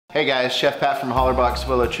Hey guys, Chef Pat from Hollerbach's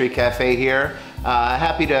Willow Tree Cafe here.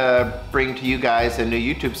 Happy to bring to you guys a new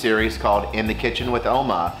YouTube series called In the Kitchen with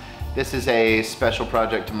Oma. This is a special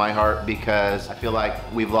project to my heart because I feel like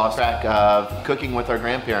we've lost track of cooking with our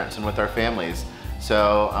grandparents and with our families.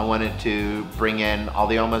 So I wanted to bring in all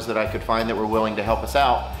the Omas that I could find that were willing to help us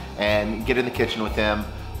out and get in the kitchen with them,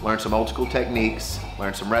 learn some old school techniques,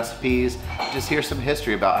 learn some recipes, just hear some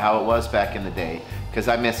history about how it was back in the day, because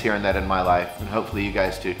I miss hearing that in my life, and hopefully you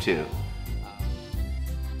guys do too.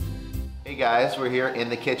 Hey guys, we're here in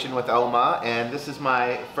the kitchen with Oma, and this is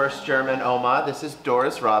my first German Oma. This is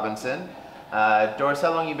Doris Robinson. Doris,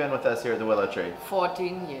 how long have you been with us here at the Willow Tree?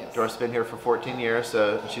 14 years. Doris has been here for 14 years,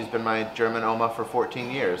 so she's been my German Oma for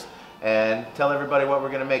 14 years. And tell everybody what we're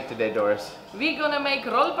gonna make today, Doris. We're gonna make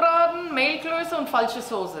Rollbraten, Mehlklöße und falsche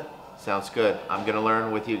Soße. Sounds good. I'm gonna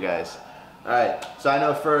learn with you guys. All right, so I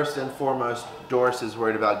know first and foremost, Doris is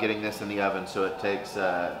worried about getting this in the oven, so it takes,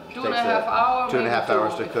 2.5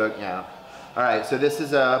 hours to cook, yeah. All right, so this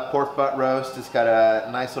is a pork butt roast. It's got a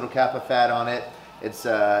nice little cap of fat on it. It's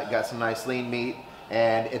got some nice lean meat,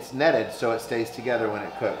 and it's netted so it stays together when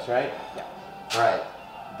it cooks, right? Yeah. All right,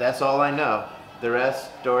 that's all I know. The rest,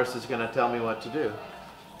 Doris is gonna tell me what to do.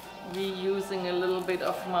 We're using a little bit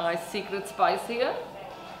of my secret spice here,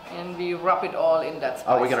 and we rub it all in that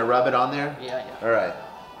spice. Oh, we're gonna rub it on there? Yeah. All right,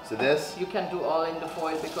 so this? You can do all in the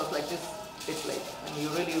foil because like this is late, and you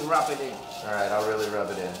really rub it in. All right, I'll really rub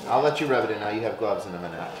it in. Yeah. I'll let you rub it in now. You have gloves in a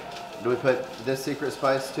minute. Do we put this secret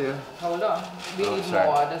spice too? Hold on, we need sorry.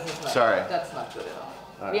 more. This is not. Sorry. That's not good enough.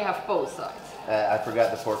 Right. We have both sides. I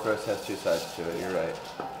forgot the pork roast has two sides to it. You're right.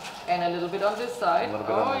 And a little bit on this side. A little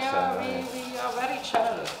bit on this side. We are very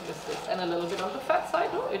generous with this. And a little bit on the fat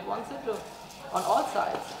side too. It wants it to. On all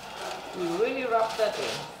sides. We really rub that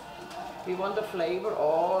in. We want the flavor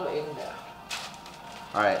all in there.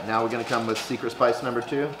 All right, now we're gonna come with secret spice number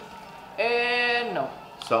 2. No.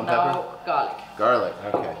 Salt and pepper? Now garlic. Garlic,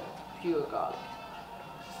 okay. Pure garlic.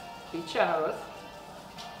 Be generous.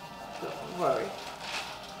 Don't worry.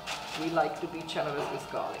 We like to be generous with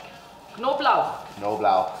garlic. Knoblauch.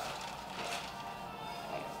 Knoblauch.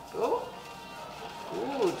 There you go.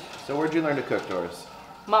 Good. So where'd you learn to cook, Doris?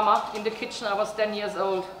 Mama, in the kitchen. I was 10 years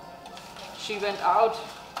old. She went out.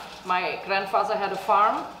 My grandfather had a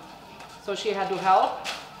farm, so she had to help.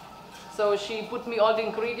 So she put me all the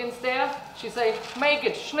ingredients there. She said, make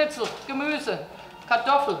it, Schnitzel, Gemüse,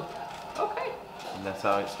 Kartoffel. Okay. And that's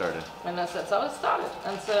how it started. And that's how it started.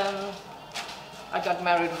 And then I got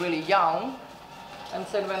married really young. And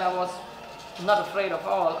then when I was not afraid of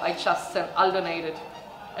all, I just then alternated.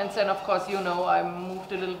 And then of course, you know, I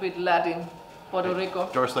moved a little bit Latin, Puerto Rico.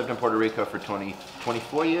 Doris lived in Puerto Rico for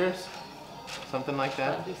 24 years? Something like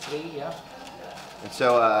that? 23, yeah. And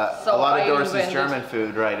so, So a lot of I Doris's invented- German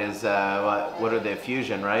food, right, is, what are they,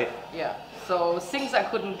 fusion, right? Yeah, so things I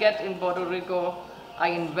couldn't get in Puerto Rico, I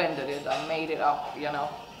invented it, I made it up, you know.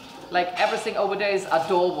 Like everything over there is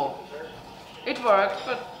adobo. It worked,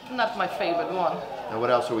 but not my favorite one. Now what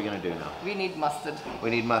else are we gonna do now? We need mustard. We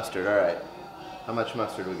need mustard, all right. How much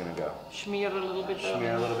mustard are we gonna go? Smear a little bit.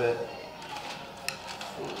 Smear a little bit.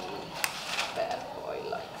 Bad boy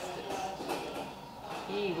likes this.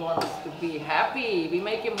 He wants to be happy. We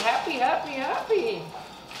make him happy, happy, happy.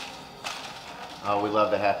 Oh, we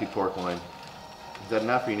love the happy pork loin. Is that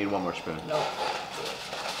enough or you need one more spoon? No.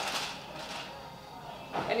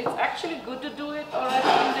 And it's actually good to do it already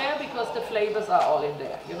in there because the flavors are all in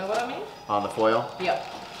there. You know what I mean? On the foil? Yeah.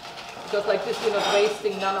 Because like this we're not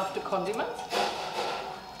wasting none of the condiments.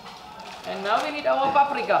 And now we need our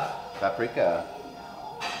paprika. Paprika.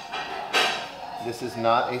 This is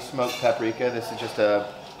not a smoked paprika. This is just a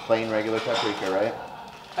plain regular paprika, right?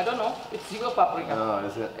 I don't know. It's your paprika. Oh,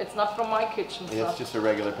 is it? It's not from my kitchen. It's just a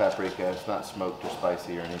regular paprika. It's not smoked or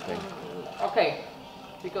spicy or anything. Okay.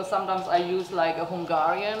 Because sometimes I use like a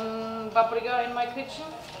Hungarian paprika in my kitchen.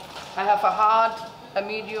 I have a hard, a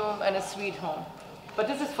medium, and a sweet home. But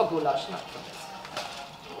this is for goulash, not for this.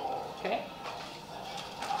 Okay?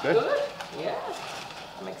 Good? Good? Yeah.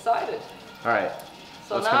 I'm excited. All right.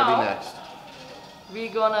 So what's now, gonna be next?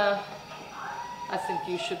 we're gonna, I think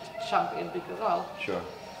you should jump in because, well, Sure.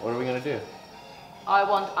 What are we gonna do? I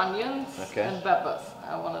want onions Okay. and peppers.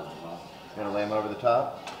 I want to, You're gonna lay them over the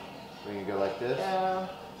top? We're gonna go like this?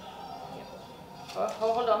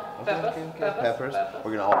 hold on. Okay, Peppers, okay, okay. peppers.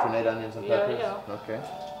 We're gonna alternate onions and Yeah, peppers? yeah. Okay.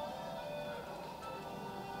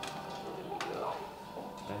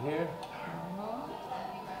 Right here?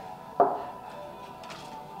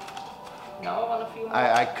 Now I want a few more.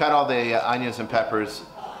 I cut all the onions and peppers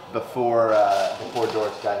before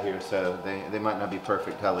Doris got here, so they might not be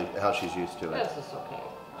perfect how she's used to it. This is okay.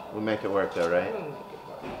 We'll make it work though, right? We'll make it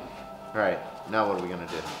work. All right, now what are we gonna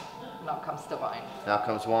do? Now comes the wine. Now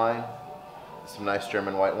comes wine. Some nice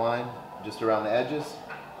German white wine, just around the edges.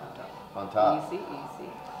 On top. Easy, easy.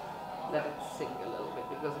 Let it sink a little bit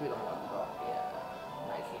because we don't want it raw. Yeah,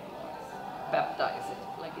 nice and nice. Baptize it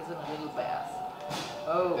like it's in a little bath.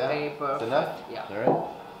 Okay, Yeah. perfect. It's enough? Yeah. All right.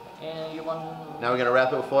 And you want... Now we're gonna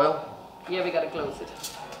wrap it with foil? Yeah, we gotta close it.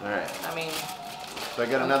 All right. I mean... So I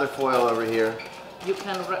got another foil over here. You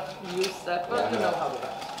can use that, but you know how to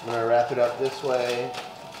wrap. I'm gonna wrap it up this way.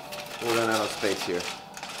 We'll run out of space here.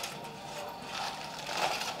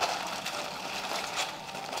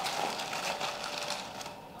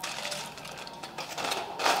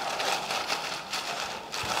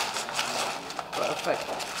 Perfect.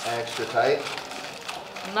 Extra tight.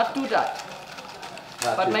 Not too tight.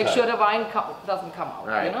 Not But too make tight. sure the wine doesn't come out,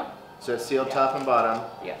 Right. you know? So it's sealed top and bottom.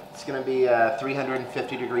 Yeah. It's gonna be a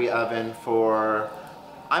 350-degree oven for,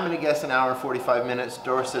 I'm gonna guess, an hour and 45 minutes.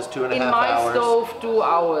 Doris says 2.5 In my hours. stove, 2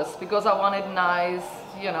 hours, because I want it nice,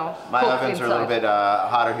 you know, My cooked ovens are a little inside. bit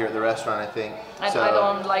hotter here at the restaurant, I think. And so I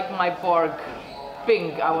don't like my pork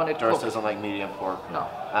pink, I want it Doris cooked. doesn't like medium pork. No.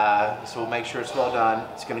 So we'll make sure it's well done.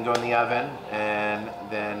 It's gonna go in the oven, and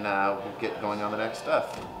then we'll get going on the next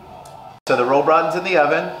stuff. So the roll braten's in the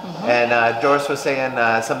oven, and Doris was saying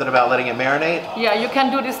something about letting it marinate. Yeah, you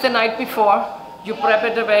can do this the night before. You prep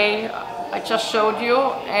it the way I just showed you,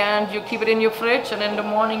 and you keep it in your fridge, and in the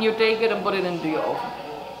morning you take it and put it into your oven.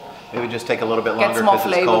 Maybe just take a little bit longer Gets more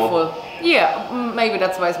because it's cold. flavorful. Yeah, maybe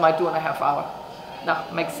that's why it's my 2.5 hours. No,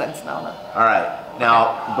 makes sense now. No? All right.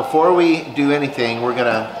 Now, before we do anything, we're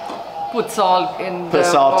gonna Put salt in Put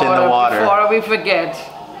salt in the water. before we forget.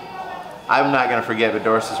 I'm not gonna forget, but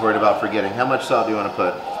Doris is worried about forgetting. How much salt do you want to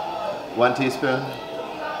put? 1 teaspoon?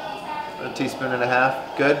 1.5 teaspoons?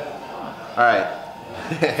 Good? All right.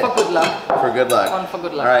 For good luck. For good luck. One for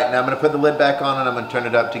good luck. All right, now I'm gonna put the lid back on and I'm gonna turn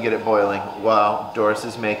it up to get it boiling while Doris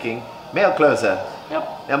is making Mehlklöße. Yep.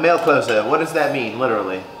 Now Mehlklöße, what does that mean,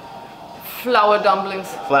 literally? Flour dumplings.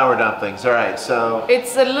 Flour dumplings, all right, so.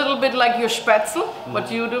 It's a little bit like your spätzle, what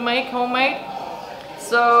you do make homemade.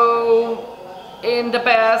 So in the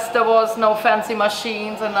past there was no fancy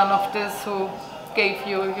machines and none of this who gave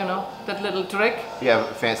you, you know, that little trick. Yeah,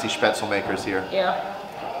 fancy spätzle makers here. Yeah.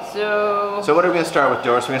 So what are we gonna start with,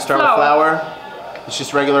 Doris? We're gonna start with flour. It's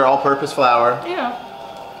just regular all-purpose flour. yeah.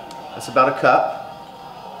 That's about a cup.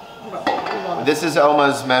 This is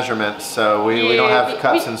Oma's measurements, so we don't have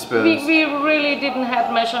cups and spoons. We really didn't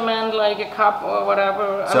have measurement like a cup or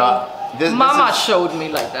whatever. So, I mean, this Mama is- showed me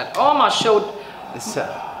like that. Oma showed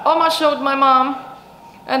my mom,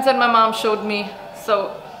 and then my mom showed me.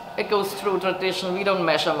 So it goes through tradition. We don't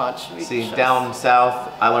measure much. We See, just- down south,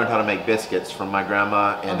 I learned how to make biscuits from my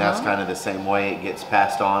grandma, and that's kind of the same way. It gets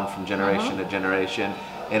passed on from generation to generation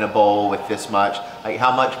in a bowl with this much. Like,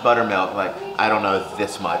 how much buttermilk? Like, I don't know,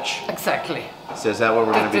 this much. Exactly. So is that what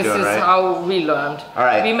we're going to be doing, This is right? how we learned. All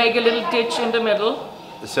right. We make a little ditch in the middle.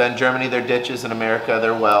 So in Germany, they're ditches. In America,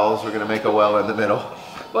 they're wells. We're going to make a well in the middle.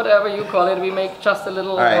 Whatever you call it, we make just a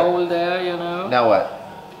little All right. hole there, you know. Now what?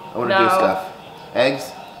 I want to do Now- stuff.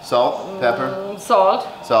 Eggs, salt, pepper, Salt.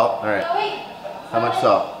 salt. All right. How much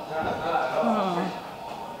salt?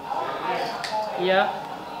 Yeah.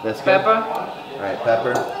 That's good. Pepper. All right,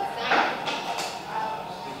 pepper.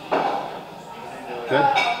 Good.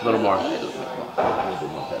 A little more. A little bit more. A little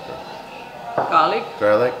bit more pepper. Garlic.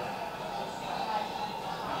 Garlic.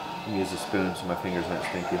 Use a spoon so my fingers aren't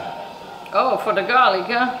stinky. Oh, for the garlic,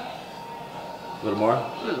 huh? A little more.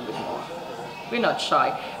 A little bit more. We're not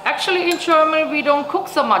shy. Actually, in Germany, we don't cook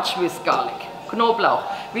so much with garlic. Knoblauch.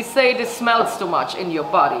 We say this smells too much in your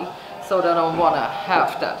body, so they don't want to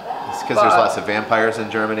have that. It's because there's lots of vampires in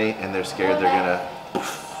Germany, and they're scared they're gonna.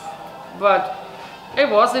 But it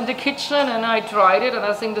was in the kitchen, and I tried it, and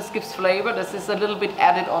I think this gives flavor. This is a little bit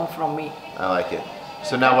added on from me. I like it.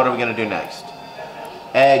 So now what are we gonna do next?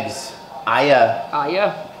 Eggs. Aya. Ah,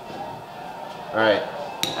 yeah. All right.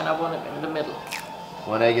 And I want it in the middle.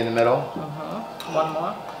 1 egg in the middle. One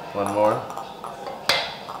more. 1 more.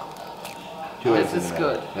 2 eggs This in is the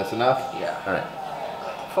middle. good. That's enough? Yeah. All right.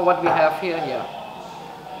 For what we have here, yeah.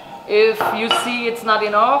 If you see it's not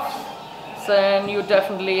enough, then you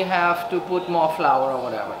definitely have to put more flour or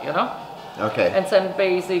whatever, you know? Okay. And then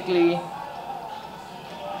basically,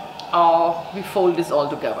 we fold this all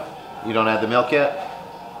together. You don't add the milk yet?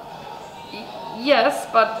 Yes,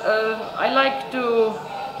 but I like to,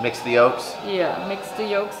 Mix the yolks. yeah, mix the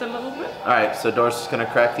yolks a little bit. All right, so Doris is gonna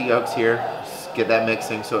crack the yolks here. Just get that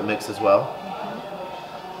mixing so it mixes well.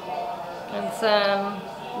 And then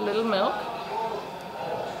a little milk.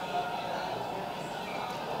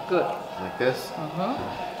 Good. Like this.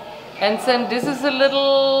 And then this is a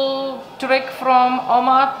little trick from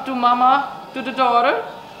Oma to Mama to the daughter.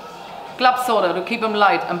 Club soda to keep them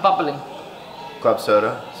light and bubbling. Club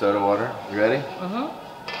soda, soda water. You ready?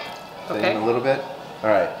 Okay. In a little bit. All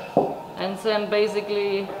right. And then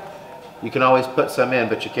basically. You can always put some in,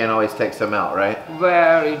 but you can't always take some out, right?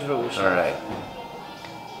 Very true. All right.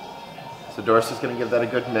 So Doris is going to give that a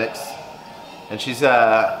good mix. And she's,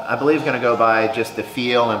 I believe, going to go by just the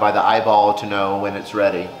feel and by the eyeball to know when it's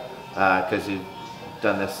ready. Because you've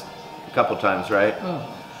done this a couple times, right?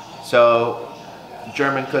 So,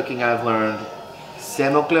 German cooking I've learned,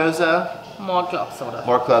 Semmelklöße. More club soda.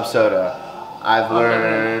 More club soda. I've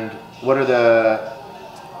learned, what are the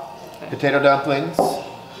potato dumplings?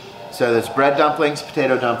 So there's bread dumplings,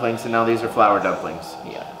 potato dumplings, and now these are flour dumplings.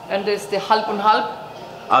 Yeah. And there's the halb und halb.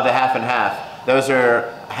 Oh, the half and half. Those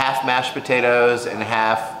are half mashed potatoes and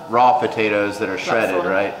half raw potatoes that are shredded,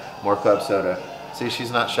 right? More club soda. See,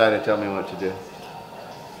 she's not shy to tell me what to do.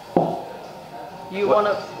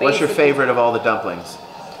 What's your favorite of all the dumplings?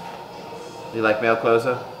 You like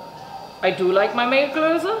Mehlklöße? I do like my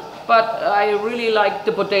Mehlklöße, but I really like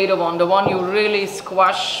the potato one, the one you really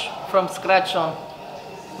squash from scratch on.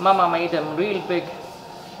 Mama made them real big.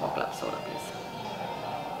 More club soda, please.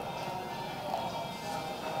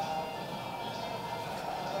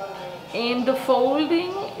 And the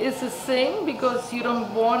folding is a thing because you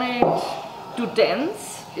don't want it too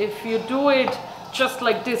dense. If you do it just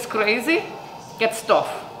like this crazy, gets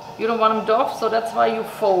tough. You don't want them tough, so that's why you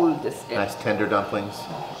fold this in. Nice tender dumplings.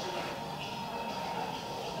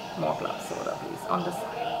 More club soda, please, on the side.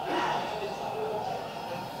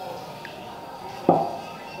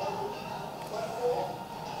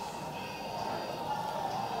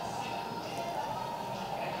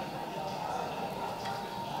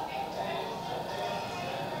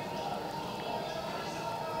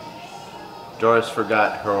 Doris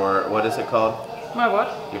forgot her, what is it called? My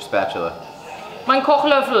what? Your spatula. Mein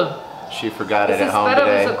Kochlöffel. She forgot it at home This is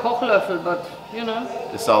today. better with a Kochlöffel, but you know.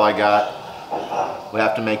 This is all I got. We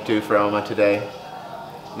have to make do for Oma today.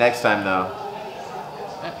 Next time though.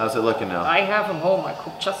 How's it looking now? I have them home. I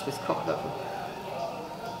cook just with Kochlöffel.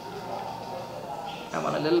 I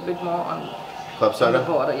want a little bit more on Club soda? the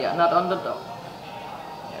border, yeah, not on the dough.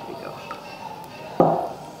 There we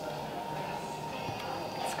go.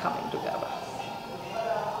 It's coming together.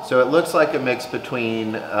 So it looks like a mix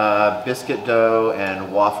between biscuit dough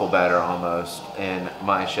and waffle batter almost, in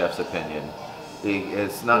my chef's opinion.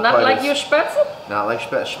 It's not quite like your Spätzle? Not like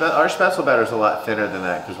Spätzle. Our Spätzle batter is a lot thinner than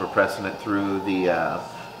that because we're pressing it through the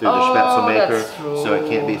Spätzle maker, that's true. so it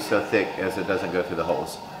can't be so thick as it doesn't go through the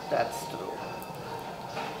holes. That's true.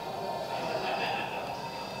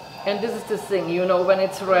 And this is the thing, you know when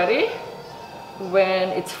it's ready, when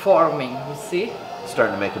it's forming, you see?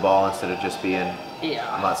 Starting to make a ball instead of just being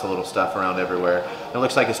lots of little stuff around everywhere. It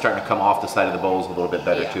looks like it's starting to come off the side of the bowls a little bit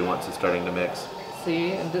better too once it's starting to mix.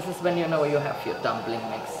 See, and this is when you know you have your dumpling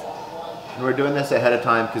mix. And we're doing this ahead of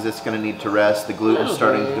time because it's going to need to rest. The gluten's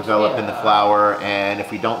starting to develop in the flour, and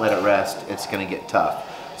if we don't let it rest, it's going to get tough.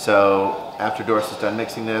 So after Doris is done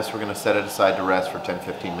mixing this, we're going to set it aside to rest for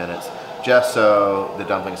 10-15 minutes, just so the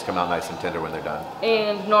dumplings come out nice and tender when they're done.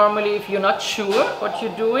 And normally if you're not sure what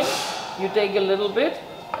you're doing, you take a little bit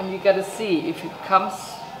and you got to see if it comes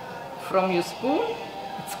from your spoon,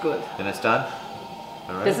 it's good. Then it's done?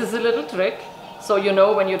 All right. This is a little trick. So you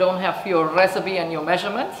know when you don't have your recipe and your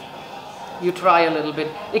measurements, you try a little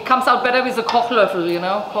bit. It comes out better with a Kochlöffel, you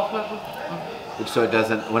know, Kochlöffel. So it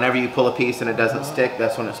doesn't, whenever you pull a piece and it doesn't stick,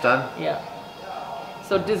 that's when it's done? Yeah.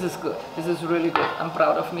 So this is good. This is really good. I'm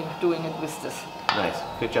proud of me doing it with this. Nice.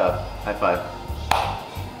 Good job. High five.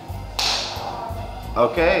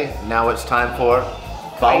 Okay, now it's time for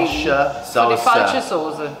falsche Sauce. So the falsche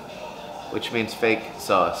Soße. Which means fake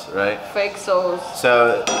sauce, right? Fake sauce.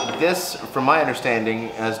 So this, from my understanding,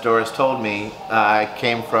 as Doris told me,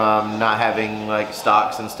 came from not having like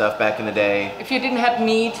stocks and stuff back in the day. If you didn't have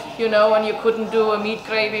meat, you know, and you couldn't do a meat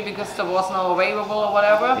gravy because there was no available or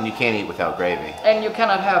whatever. And you can't eat without gravy. And you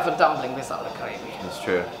cannot have a dumpling without a gravy. That's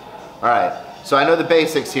true. All right, so I know the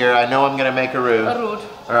basics here. I know I'm gonna make a roux. A roux.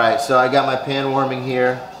 All right, so I got my pan warming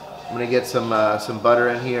here. I'm gonna get some butter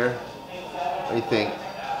in here. What do you think?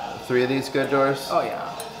 3 of these good, Doris? Oh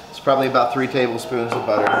yeah. It's probably about 3 tablespoons of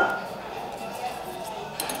butter.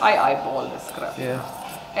 I eyeball this crap. Yeah.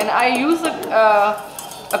 And I use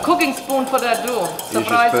a cooking spoon for that too.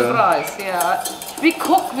 Surprise, surprise. Yeah. We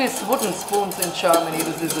cook with wooden spoons in Germany.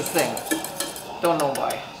 This is a thing. Don't know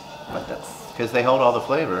why, but that's. Because they hold all the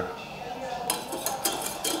flavor.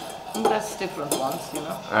 There's different ones, you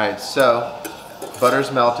know. All right, so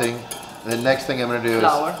butter's melting. And the next thing I'm going to do is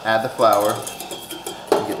add the flour.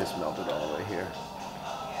 Get this melted all the way here.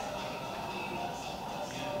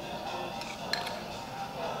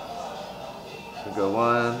 So go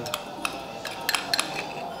 1,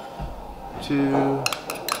 2,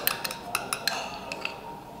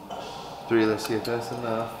 3. Let's see if that's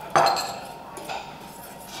enough.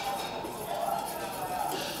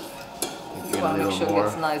 You want to make sure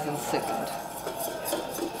it's nice and thickened.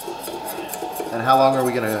 And how long are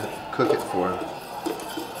we gonna cook it for?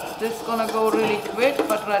 This is gonna go really quick,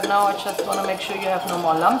 but right now I just want to make sure you have no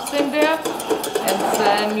more lumps in there. And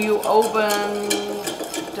then you open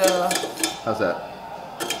the... How's that?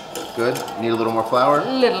 Good? Need a little more flour?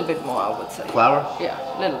 A little bit more, I would say. Flour? Yeah,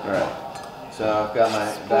 a little bit. Alright. So I've got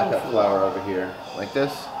my backup flour over here, like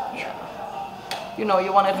this. Yeah. You know,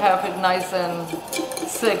 you want to have it nice and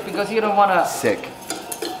thick because you don't want to... Thick.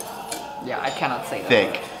 Yeah, I cannot say that.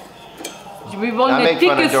 Thick. We want I a make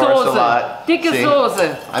fun of dicke Doris a Soße. lot. Dicke See?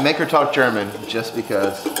 Soße. I make her talk German just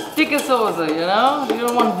because. Dicke Soße, you know? You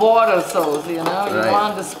don't want water sauce, you know? You Right.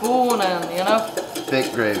 want the spoon and, you know?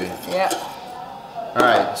 Thick gravy. Yeah.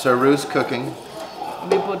 Alright, so roux cooking.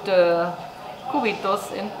 We put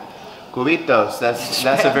cubitos in. Cubitos,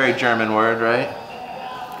 that's a very German word, right?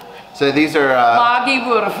 So these are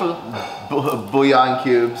Maggi-Würfel. bouillon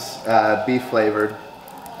cubes, beef flavored.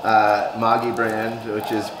 Maggi brand,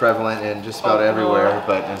 which is prevalent in just about everywhere,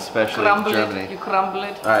 but especially in Germany. You crumble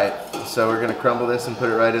it. Alright, so we're going to crumble this and put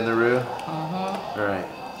it right in the roux. Alright.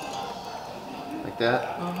 Like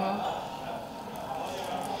that?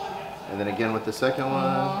 And then again with the second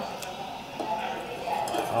one.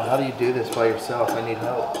 Oh, how do you do this by yourself? I need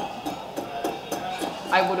help.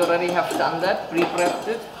 I would already have done that, pre-prepped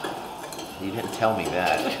it. You didn't tell me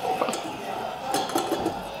that.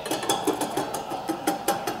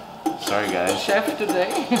 Sorry guys. Chef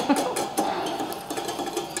today.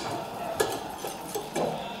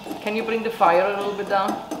 Can you bring the fire a little bit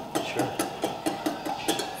down? Sure.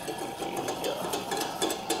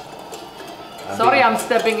 Sorry, I'm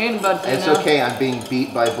stepping in, but it's okay. I'm being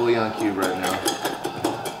beat by bouillon cube right now.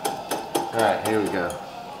 All right, here we go.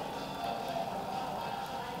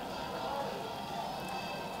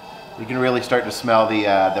 You can really start to smell the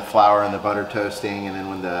flour and the butter toasting, and then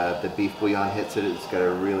when the beef bouillon hits it, it's got a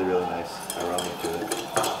really, really nice aroma to it.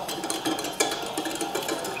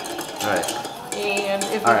 All right. And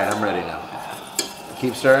if all right, I'm ready now.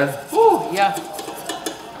 Keep stirring. Ooh, yeah.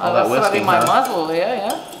 All I that was sweating whisking, my huh? muscle.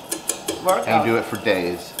 Yeah. Workout. And you do it for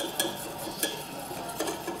days.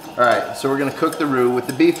 All right, so we're gonna cook the roux. With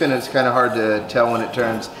the beef in it, it's kind of hard to tell when it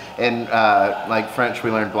turns. And like French,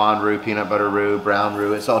 we learned blonde roux, peanut butter roux, brown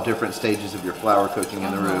roux. It's all different stages of your flour cooking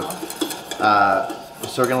in the roux.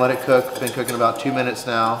 So we're gonna let it cook. Been cooking about 2 minutes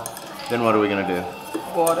now. Then what are we gonna do?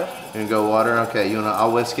 Water. You're gonna go water? Okay,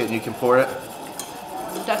 I'll whisk it and you can pour it?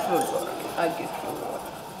 That would work. I give you water.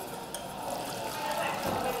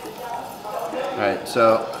 All right,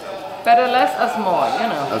 so. Better less as more, you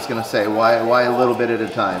know. I was gonna say, why a little bit at a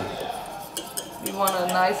time? You want a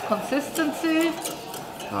nice consistency.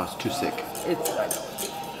 Oh, it's too thick. It's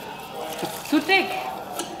too thick.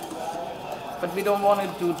 But we don't want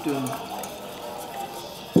it too thin.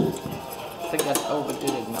 I think I overdid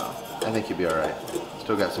it now. I think you'll be all right.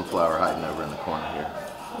 Still got some flour hiding over in the corner here.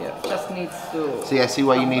 Yeah, just needs to... See, I see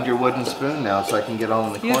why you need your wooden spoon now, so I can get all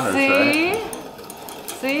in the corners, see? right?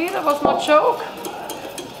 See, that was no joke.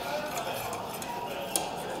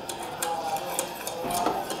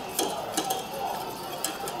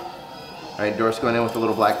 All right, Doris going in with a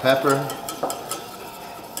little black pepper,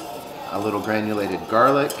 a little granulated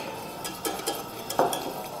garlic, a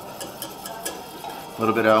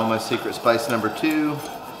little bit of Oma's secret spice number 2,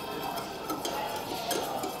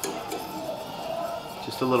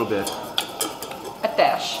 just a little bit. A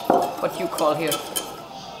dash, what you call here.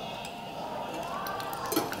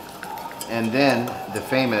 And then the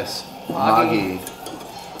famous Maggi. Maggi.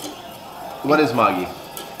 What is Maggi?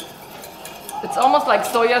 It's almost like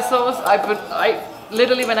soya sauce. I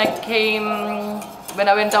literally when I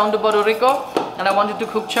went down to Puerto Rico and I wanted to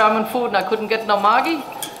cook German food and I couldn't get no Maggi,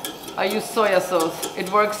 I used soya sauce.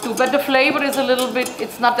 It works too, but the flavor is a little bit.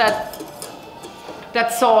 It's not that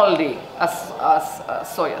salty as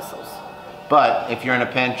soya sauce. But if you're in a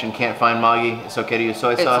pinch and can't find Maggi, it's okay to use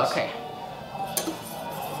soy sauce? It's okay.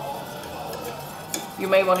 You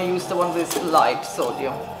may want to use the one with light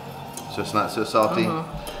sodium. So it's not so salty? I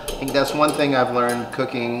think that's one thing I've learned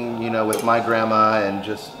cooking, with my grandma and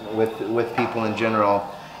just with people in general.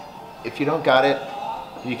 If you don't got it,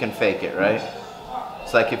 you can fake it, right?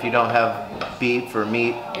 It's like if you don't have beef or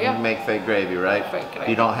meat, you can make fake gravy, right? Fake gravy. If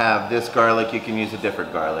you don't have this garlic, you can use a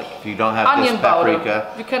different garlic. If you don't have Onion this paprika,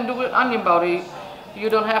 powder. You can do it onion powder. You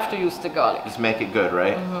don't have to use the garlic. just make it good,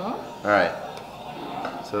 right? All right.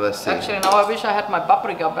 So So let's see. Actually, now I wish I had my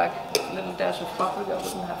paprika back. A little dash of paprika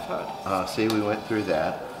wouldn't have hurt. See, we went through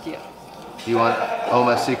that. Yeah. You want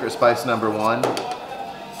Oma's secret spice #1?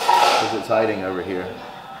 Because it's hiding over here.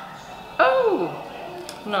 Oh!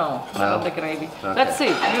 No, not on the gravy. Okay. Let's see.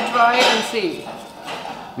 You try it and see.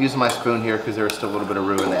 I'm using my spoon here because there's still a little bit of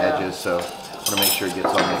roux in the edges, so I want to make sure it gets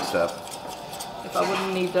all mixed up. If I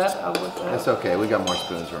wouldn't need that, I would... It's okay. We got more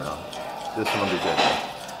spoons around. This one will be good.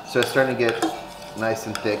 So it's starting to get nice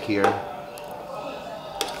and thick here.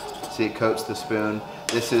 See, it coats the spoon.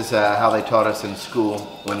 This is how they taught us in school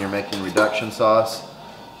when you're making reduction sauce.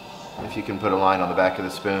 If you can put a line on the back of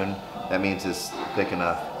the spoon, that means it's thick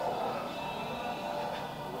enough.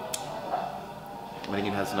 I think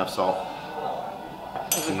it has enough salt.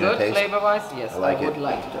 Is it good flavor-wise? Yes, I would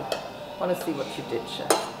like to. I want to see what you did,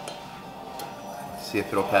 Chef. See if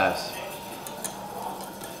it'll pass.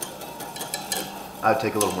 I'd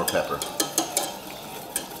take a little more pepper.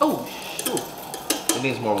 Oh, shoot. It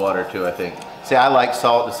needs more water too, I think. See, I like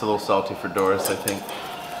salt. It's a little salty for Doris, I think.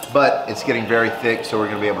 But it's getting very thick, so we're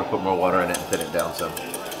going to be able to put more water in it and thin it down some.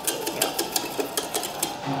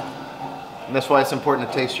 And that's why it's important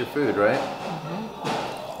to taste your food, right?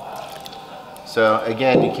 So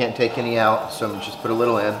again, you can't take any out, so just put a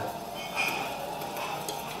little in.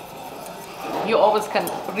 You always can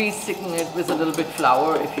re-thicken it with a little bit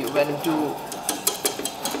flour if you went too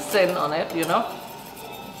thin on it, you know.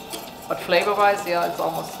 But flavor-wise, yeah, it's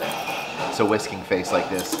almost there. It's a whisking face like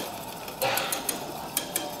this.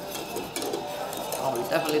 Oh, we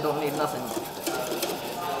definitely don't need nothing.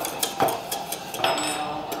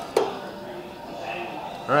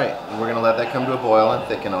 All right, and we're gonna let that come to a boil and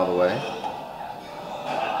thicken all the way.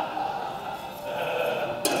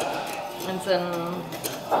 And then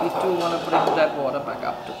we do want to bring that water back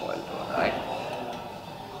up to boil too, right?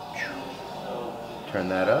 Turn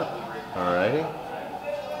that up. All righty.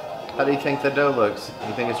 How do you think the dough looks?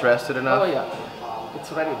 You think it's rested enough? Oh yeah, it's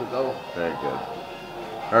ready to go. Very good.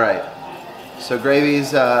 All right. So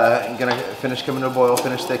gravy's gonna finish coming to a boil,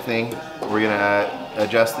 finish thickening. We're gonna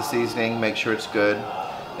adjust the seasoning, make sure it's good,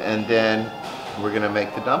 and then we're gonna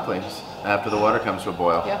make the dumplings after the water comes to a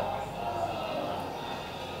boil. Yeah.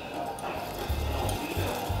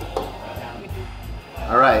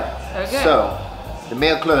 All right. Okay. So the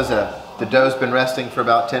meal closer. The dough's been resting for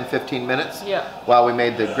about 10-15 minutes while we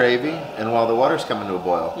made the gravy and while the water's coming to a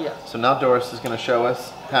boil. Yeah. So now Doris is going to show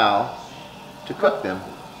us how to cook them.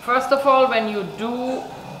 First of all, when you do,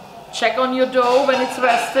 check on your dough when it's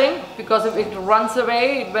resting, because if it runs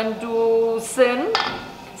away, it went too thin,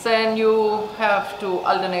 then you have to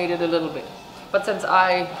alternate it a little bit. But since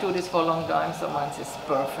I do this for a long time, so mine is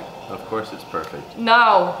perfect. Of course it's perfect.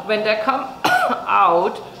 Now, when they come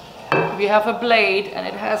out, we have a blade and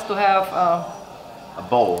it has to have a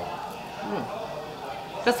bowl.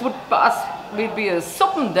 This would be a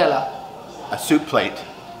suppendeller. A soup plate.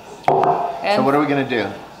 And so what are we going to do?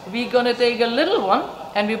 We're going to take a little one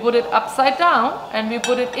and we put it upside down and we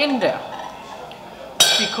put it in there.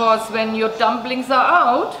 Because when your dumplings are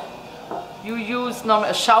out, you use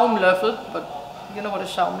normally a Schaumlöffel, but you know what a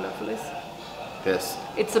Schaumlöffel is? This.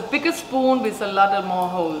 It's a bigger spoon with a lot of more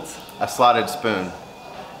holes. A slotted spoon.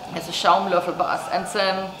 It's a Schaumlöffel bus, and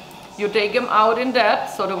then you take them out in that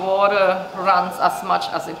so the water runs as much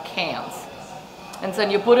as it can. And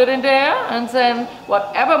then you put it in there, and then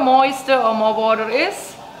whatever moisture or more water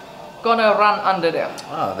is gonna run under there.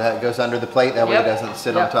 Oh, that goes under the plate, that way it doesn't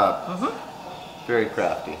sit on top. Very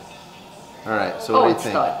crafty. All right, so what do you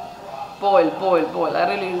think? Boil, boil, boil.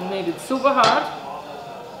 I really made it super hard.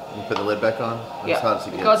 You put the lid back on?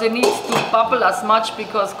 Because it needs to bubble as much,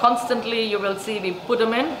 because constantly you will see we put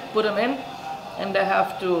them in, and they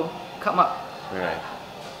have to come up. All right.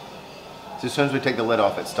 So as soon as we take the lid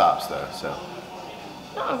off, it stops though, so.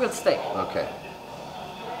 No, it will stay. Okay.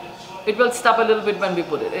 It will stop a little bit when we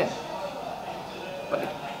put it in, but it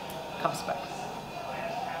comes back.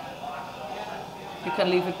 You can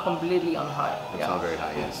leave it completely on high. It's not very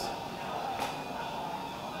high, yes.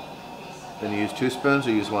 Then you use 2 spoons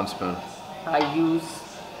or use 1 spoon?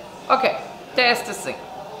 Okay, there's the thing.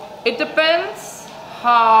 It depends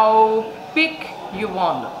how big you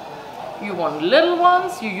want them. You want little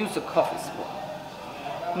ones, you use a coffee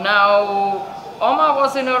spoon. Now, Oma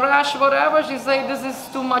was in a rush, whatever, she said this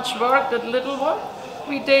is too much work, that little one.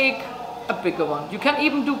 We take a bigger one. You can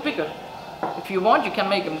even do bigger. If you want, you can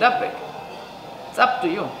make them that big. It's up to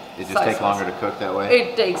you. It just takes longer to cook that way?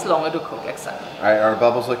 It takes longer to cook, exactly. All right, are our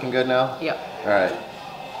bubbles looking good now? Yeah. All right.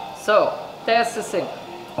 So, there's the thing.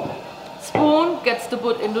 Spoon gets to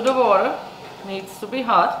put into the water, needs to be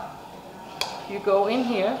hot. You go in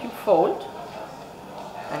here, you fold,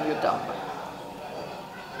 and you dump it.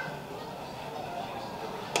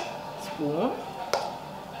 spoon.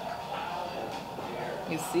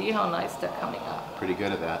 You see how nice they're coming up. Pretty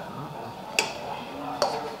good at that.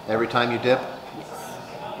 Every time you dip? Yes.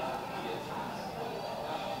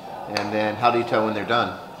 And then how do you tell when they're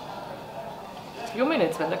done? A few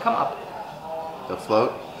minutes when they come up. They'll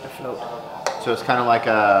float? They float. So it's kind of like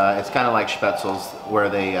Spätzles where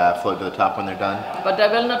they float to the top when they're done? But they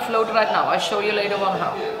will not float right now. I'll show you later on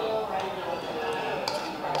how.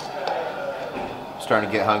 Starting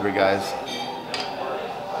to get hungry, guys.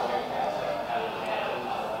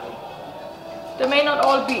 They may not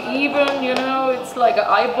all be even, you know, it's like an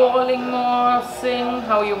eyeballing more thing,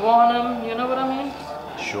 how you want them, you know what I mean?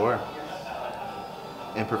 Sure.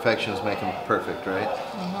 Imperfections make them perfect, right?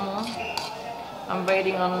 I'm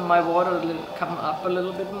waiting on my water to come up a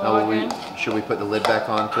little bit more again. Should we put the lid back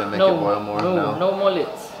on to make it boil more? No more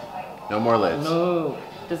lids. No more lids? No,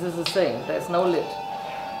 this is the same. There's no lid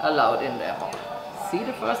allowed in there. See,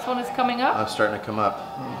 the first one is coming up. Oh, it's starting to come up.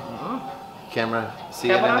 Camera, see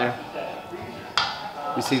it in there?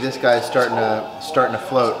 You see this guy's starting to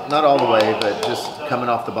float. Not all the way, but just coming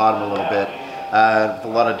off the bottom a little bit. With a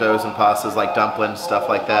lot of doughs and pastas like dumplings, stuff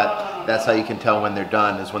like that. That's how you can tell when they're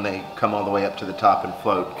done, is when they come all the way up to the top and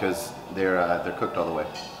float, because they're cooked all the way.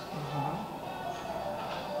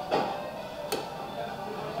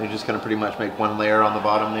 They're just going to pretty much make one layer on the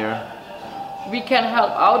bottom there. We can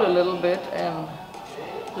help out a little bit and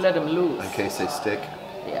let them loose. In case they stick.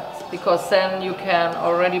 Yes, because then you can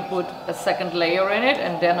already put a second layer in it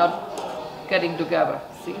and they're not getting together.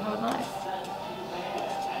 See how nice?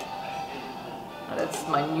 That's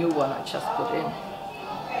my new one I just put in.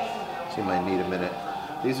 So you might need a minute.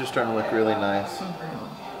 These are starting to look really nice.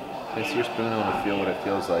 Place your spoon on to feel what it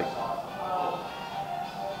feels like.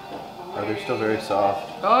 Oh, they're still very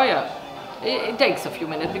soft. Oh yeah. It takes a few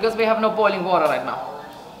minutes because we have no boiling water right now.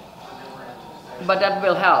 But that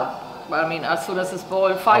will help. I mean, as soon as it's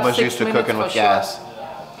boiled, 5-6 minutes used to cooking with gas.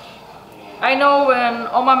 I know when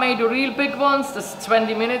Oma made the real big ones, this is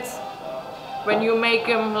 20 minutes. When you make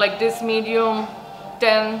them like this medium,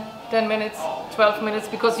 10 minutes, 12 minutes,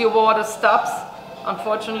 because your water stops,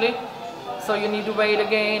 unfortunately. So you need to wait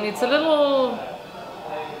again. It's a little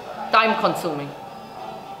time consuming.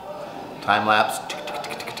 Time lapse.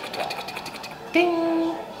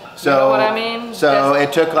 Ding! So, you know what I mean? So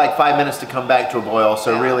it took like 5 minutes to come back to a boil,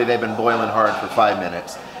 so really they've been boiling hard for 5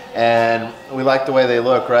 minutes. And we like the way they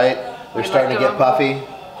look, right? They're starting to get puffy.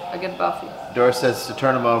 I get puffy. Doris says to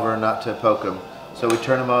turn them over, not to poke them. So we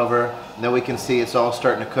turn them over, and then we can see it's all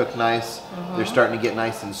starting to cook nice. They're starting to get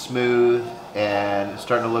nice and smooth, and it's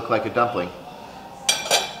starting to look like a dumpling.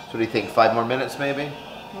 So what do you think, 5 more minutes maybe?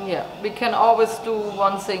 Yeah, we can always do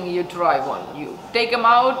one thing, you try one. You take them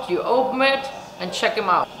out, you open it, and check them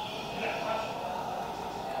out.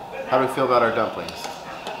 How do we feel about our dumplings? I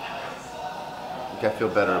think I feel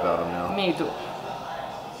better about them now. Me too.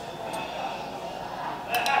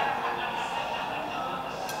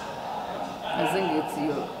 I think it's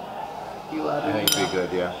you. You are. I think it'll be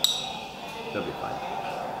good, yeah. They'll be fine.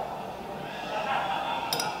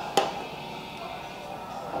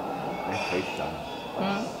 They taste done.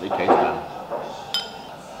 They taste done.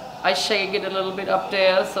 I shake it a little bit up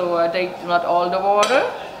there so I take not all the water.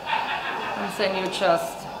 And then you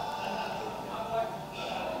just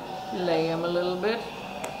lay them a little bit.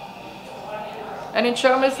 And in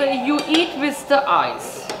German say you eat with the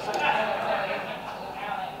eyes.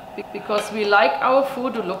 Because we like our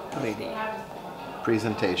food to look pretty.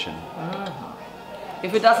 Presentation.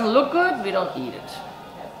 If it doesn't look good, we don't eat it.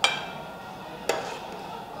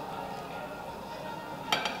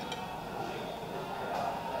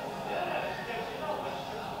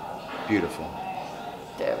 Beautiful.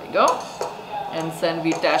 There we go. And then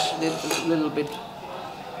we dash it a little bit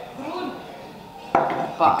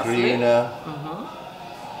parsley.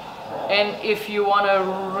 And if you want to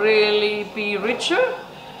really be richer,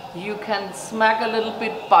 you can smack a little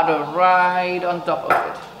bit butter right on top of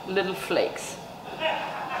it. Little flakes.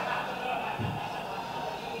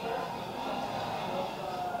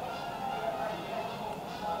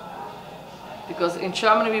 Because in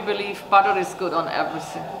Germany we believe butter is good on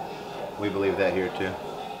everything. We believe that here too.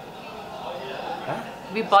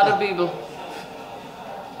 We butter people.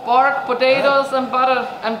 Pork, potatoes, and butter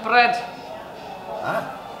and bread.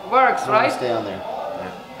 Works, right? Stay on there.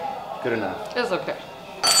 Yeah. Good enough. It's okay.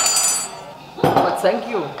 But thank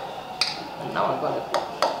you. And now I'm gonna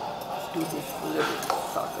do this little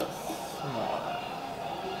sucker smaller.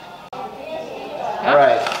 All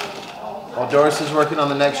right. While Doris is working on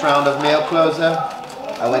the next round of Mehlklose,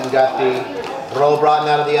 I went and got the rollbraten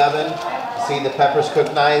out of the oven. See, the peppers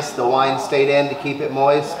cooked nice. The wine stayed in to keep it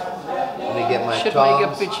moist. Let me get my Should tongs. make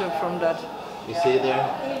a picture from that. You see it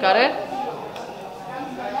there? Got it?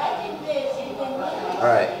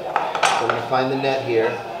 Alright, so I'm going to find the net here.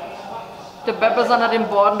 The peppers are not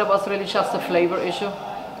important, that was really just a flavor issue.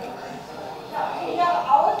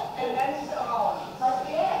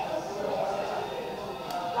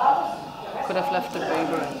 Could have left the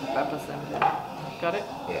flavor and the peppers in there. Got it?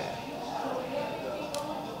 Yeah.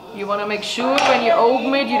 You want to make sure when you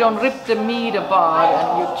open it, you don't rip the meat apart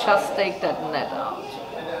and you just take that net out.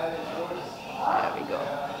 There we go.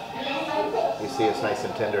 You see it's nice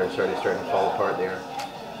and tender. It's already starting to fall apart there.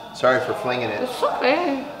 Sorry for flinging it. It's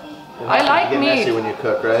okay. I like get meat. messy when you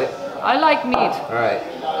cook, right? I like meat. Alright,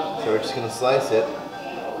 so we're just going to slice it.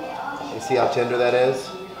 You see how tender that is?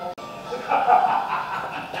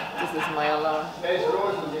 This is my alarm.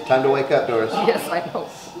 Time to wake up, Doris. Yes, I know.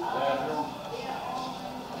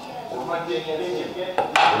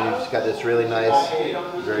 And you've just got this really nice,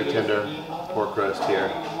 very tender pork roast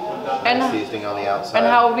here. And nice seasoning on the outside. And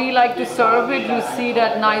how we like to serve it, you see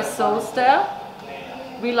that nice sauce there?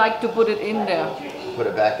 We like to put it in there. Put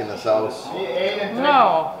it back in the sauce.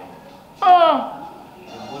 No. Oh.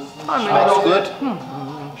 Smells good.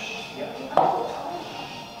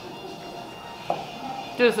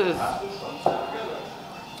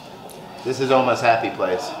 This is Oma's happy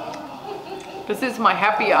place. This is my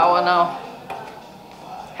happy hour now.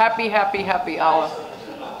 Happy, happy, happy hour.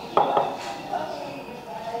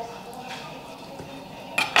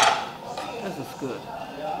 This is good.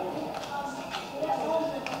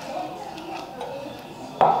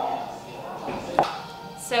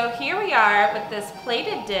 So here we are with this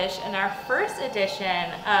plated dish in our first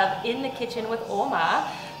edition of In the Kitchen with Oma.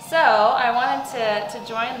 So I wanted to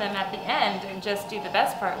join them at the end and just do the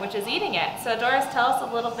best part, which is eating it. So Doris, tell us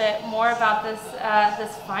a little bit more about this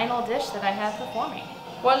this final dish that I have before me.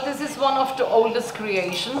 Well, this is one of the oldest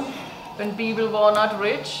creations when people were not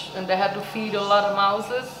rich and they had to feed a lot of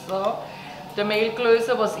mouses. So the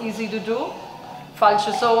mehlklöße was easy to do.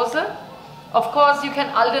 Falsche Soße. Of course, you can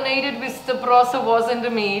alternate it with the brosse was in the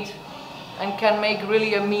meat and can make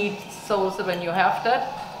really a meat sauce when you have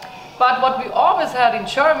that. But what we always had in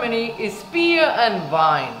Germany is beer and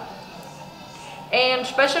wine. And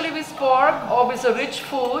especially with pork or with a rich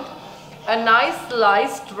food, a nice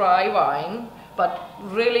light dry wine, but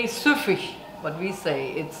really süffig, what we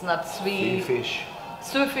say. It's not sweet. Fish.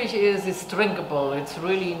 Süffig is drinkable. It's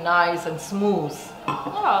really nice and smooth.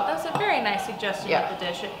 Oh, that's a very nice suggestion of the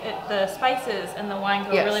dish. The spices and the wine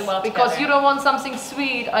go really well together. Because you don't want something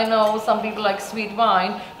sweet. I know some people like sweet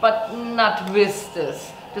wine, but not with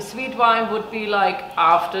this. The sweet wine would be like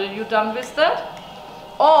after you're done with that.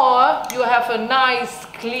 Or you have a nice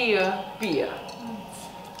clear beer.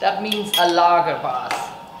 That means a Lagerwas.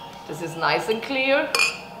 This is nice and clear.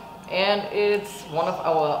 And it's one of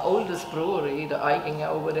our oldest brewery, the Eichinger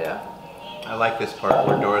over there. I like this part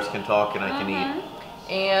where Doris can talk and I can eat.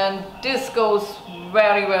 And this goes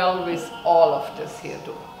very well with all of this here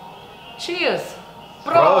too. Cheers!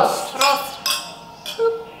 Prost! Prost.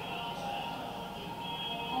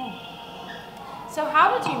 So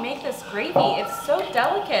how did you make this gravy? It's so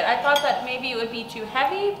delicate. I thought that maybe it would be too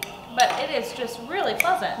heavy, but it is just really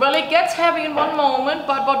pleasant. Well, it gets heavy in one moment,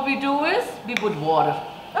 but what we do is we put water.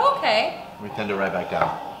 Okay. We tend to right back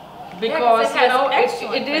down. Because it has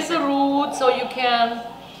it is a root, so you can,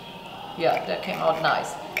 yeah, that came out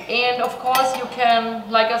nice. And of course you can,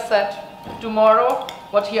 like I said, tomorrow,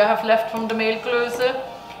 what you have left from the mehlklöße,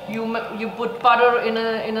 you put butter in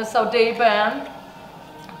a saute pan,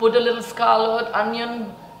 put a little scallop,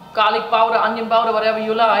 onion, garlic powder, onion powder, whatever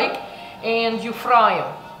you like, and you fry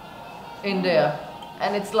them in there.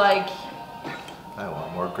 And it's like... I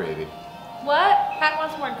want more gravy. What? Pat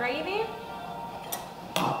wants more gravy?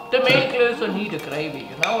 The mehlklöße need a gravy,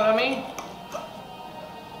 you know what I mean?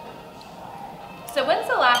 So when's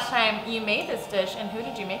the last time you made this dish and who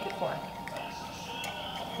did you make it for?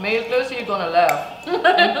 Mehlklöße, you're gonna laugh.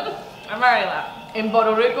 I'm already laughing. In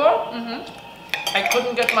Puerto Rico, I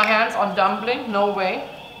couldn't get my hands on dumpling, no way.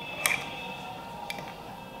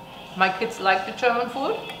 My kids liked the German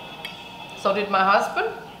food, so did my husband.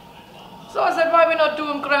 So I said, why we not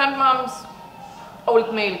doing grandmom's old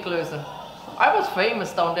mehlklöße? I was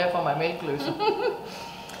famous down there for my mehlklöße.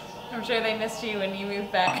 I'm sure they missed you when you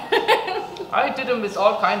moved back. I did them with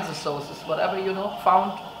all kinds of sauces, whatever, you know,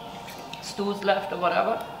 found stews left or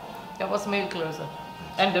whatever. That was mehlklöße.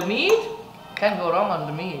 And the meat, can't go wrong on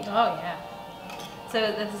the meat. Oh yeah. So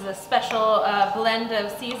this is a special blend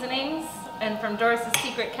of seasonings and from Doris's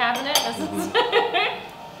secret cabinet. This is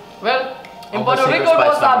Well, in All Puerto the secret Rico it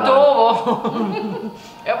was spice adobo.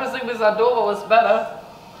 Everything with adobo was better.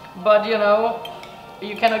 But you know,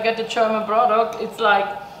 you cannot get the German product. It's like,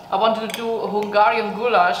 I wanted to do a Hungarian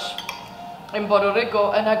goulash in Puerto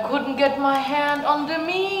Rico and I couldn't get my hand on the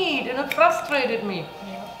meat and it frustrated me.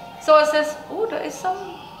 So I says, oh, there is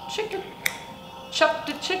some chicken. Chopped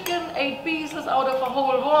the chicken, 8 pieces out of a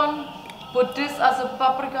whole one. Put this as a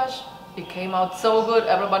paprikash. It came out so good.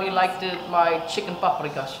 Everybody liked it, my chicken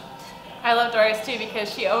paprikash. I love Doris too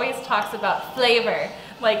because she always talks about flavor.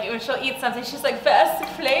 Like when she'll eat something, she's like, "Best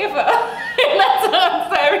flavor." And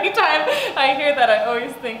so every time I hear that, I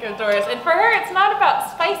always think of Doris. And for her, it's not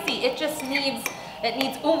about spicy. It just needs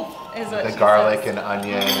oomph. Is what The she garlic says. and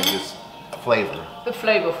onion and just flavor. The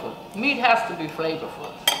flavorful. Meat has to be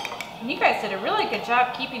flavorful. And you guys did a really good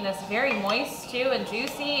job keeping this very moist too and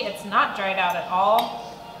juicy. It's not dried out at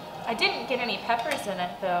all. I didn't get any peppers in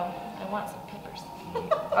it though. I want some peppers.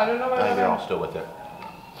 I don't know what I think they're all still with it.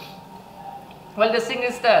 Well, the thing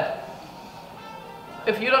is that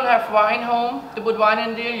if you don't have wine home to put wine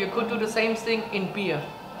in there, you could do the same thing in beer.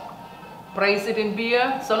 Braise it in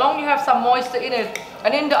beer. So long you have some moisture in it,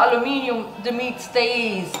 and in the aluminium, the meat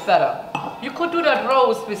stays better. You could do that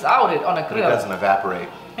roast without it on a But grill. it doesn't evaporate.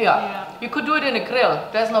 Yeah, you could do it in a grill.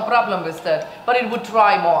 There's no problem with that, but it would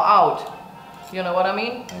dry more out. You know what I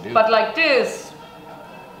mean? I do. But like this,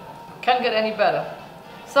 can't get any better.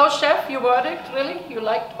 So, chef, your verdict, really? You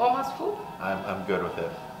liked Oma's food? I'm good with it.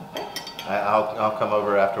 Okay. I'll come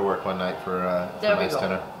over after work one night for a There we nice go.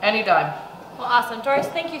 dinner. Anytime. Well, awesome. Doris,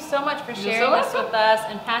 thank you so much for You're sharing so this welcome. with us,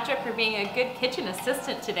 and Patrick for being a good kitchen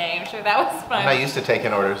assistant today. I'm sure that was fun. I'm not used to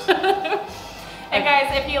taking orders. And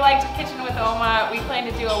guys, if you liked Kitchen with Oma, we plan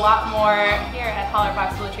to do a lot more here at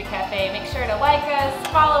Hollerbach Tree Cafe. Make sure to like us,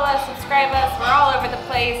 follow us, subscribe us. We're all over the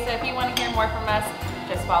place. So if you want to hear more from us,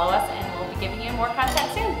 just follow us and we'll be giving you more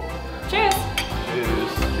content soon. Cheers!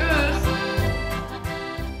 Cheers. Tschüss.